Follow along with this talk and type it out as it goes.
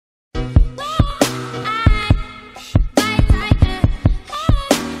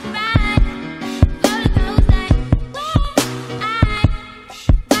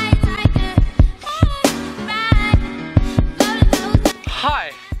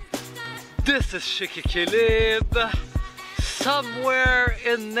This is Chic, Équilibre, somewhere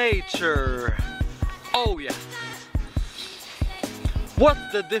in nature. Oh yes.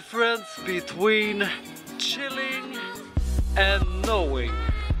 What's the difference between chilling and knowing?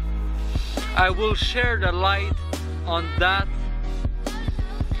 I will share the light on that.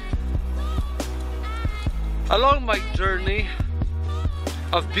 Along my journey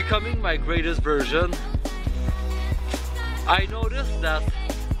of becoming my greatest version, I noticed that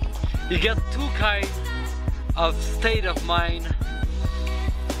you get two kinds of state of mind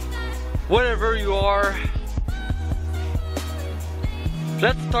wherever you are.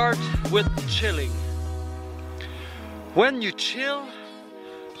 Let's start with chilling. When you chill,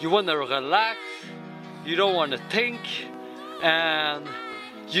 you want to relax, you don't want to think, and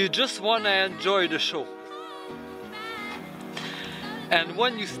you just want to enjoy the show. And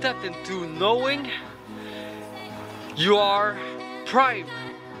when you step into knowing, you are primed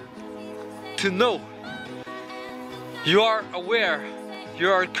to know. You are aware, you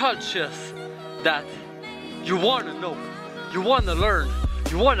are conscious that you want to know, you want to learn,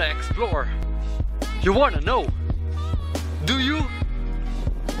 you want to explore, you want to know. Do you?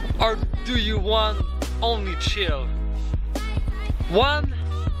 Or do you want only chill? One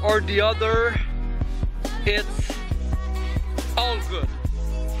or the other, it's all good.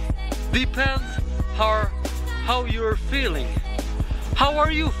 Depends how you're feeling. How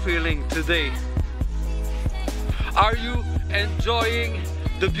are you feeling today? Are you enjoying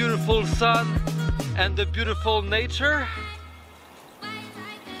the beautiful sun and the beautiful nature?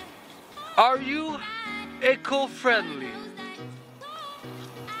 Are you eco-friendly?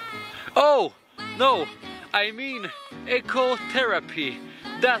 Oh, no, I mean ecotherapy.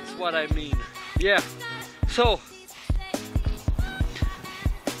 That's what I mean. Yeah. So,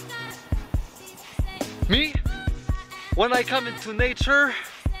 me, when I come into nature,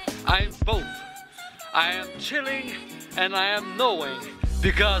 I'm both. I am chilling and I am knowing,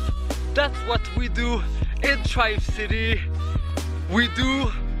 because that's what we do in Tribe City. We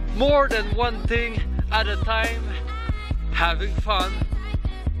do more than one thing at a time, having fun.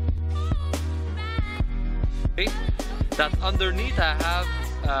 Okay. That underneath I have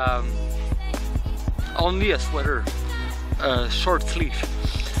only a sweater, short sleeve,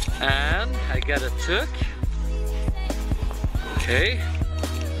 and I got a toque. Okay,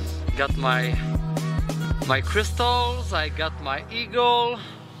 got my crystals, I got my eagle,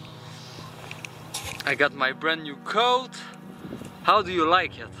 I got my brand new coat. How do you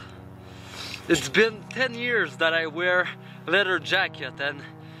like it? It's been 10 years that I wear leather jacket, and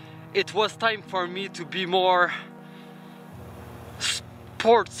it was time for me to be more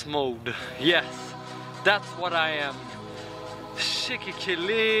sports mode. Yes, that's what I am. Chic,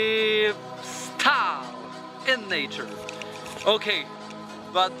 Équilibre style in nature. Okay,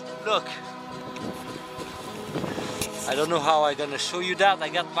 but look, I don't know how I'm gonna show you that. I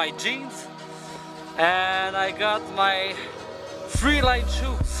got my jeans and I got my free-line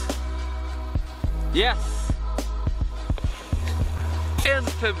shoes. Yes, in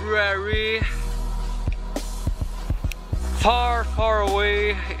February, far, far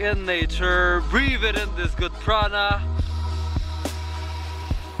away in nature, breathing in this good prana.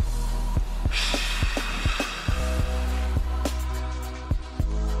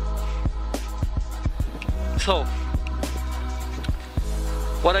 So,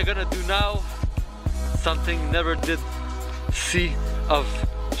 what I'm gonna do now, something never did see of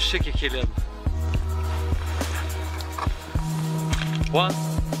Chic, Équilibre. 1,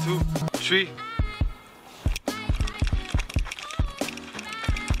 2, 3.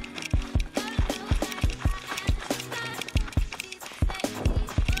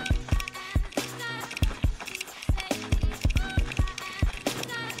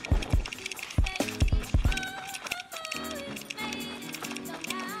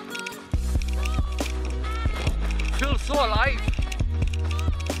 Feel so alive.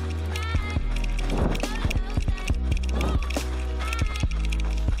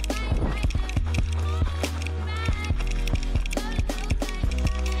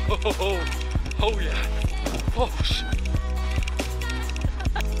 Oh yeah. Oh shit.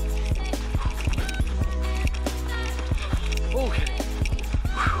 Okay.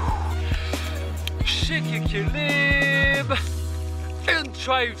 Chic, Équilibre in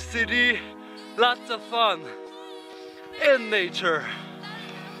Tribe City. Lots of fun in nature.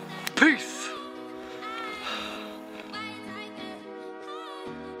 Peace.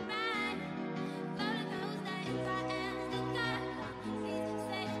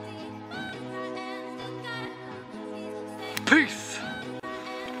 Peace.